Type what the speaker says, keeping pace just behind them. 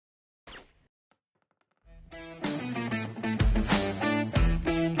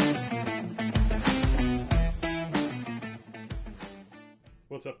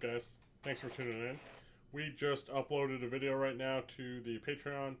What's up, guys? Thanks for tuning in. We just uploaded a video right now to the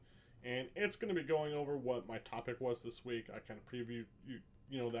Patreon, and it's going to be going over what my topic was this week. I kind of previewed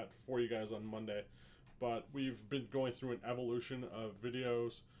that for you guys on Monday, but we've been going through an evolution of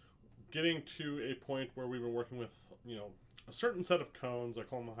videos, getting to a point where we've been working with a certain set of cones. I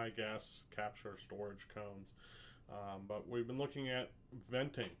call them high gas capture storage cones, but we've been looking at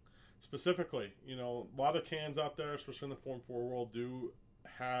venting. Specifically, a lot of cans out there, especially in the Form 4 world, do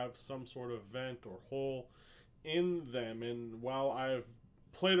have some sort of vent or hole in them. And while I've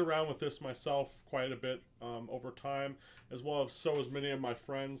played around with this myself quite a bit over time, as well as so as many of my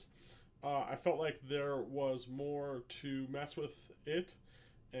friends, I felt like there was more to mess with it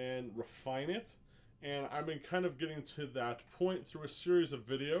and refine it. And I've been kind of getting to that point through a series of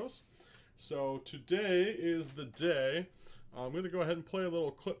videos. So today is the day. I'm going to go ahead and play a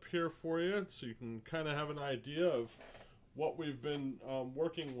little clip here for you so you can kind of have an idea of what we've been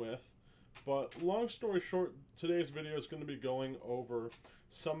working with. But long story short, today's video is going to be going over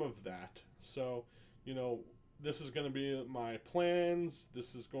some of that. So, this is going to be my plans.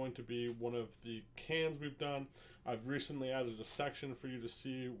 This is going to be one of the cans we've done. I've recently added a section for you to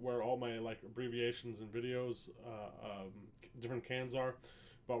see where all my abbreviations and videos, different cans are.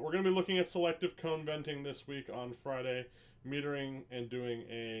 But we're going to be looking at selective cone venting this week on Friday, metering, and doing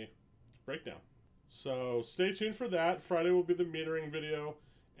a breakdown. So stay tuned for that. Friday will be the metering video,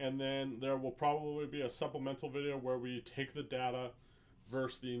 and then there will probably be a supplemental video where we take the data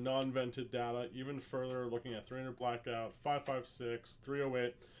versus the non-vented data even further, looking at 300 blackout, 556,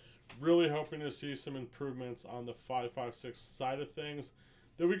 308. Really hoping to see some improvements on the 556 side of things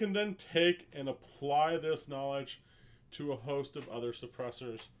that we can then take and apply this knowledge to a host of other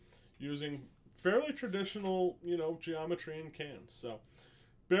suppressors using fairly traditional, geometry in cans. So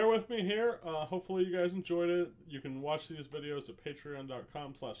bear with me here. Hopefully you guys enjoyed it. You can watch these videos at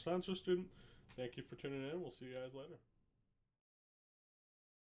patreon.com/silencerstudent. Thank you for tuning in. We'll see you guys later.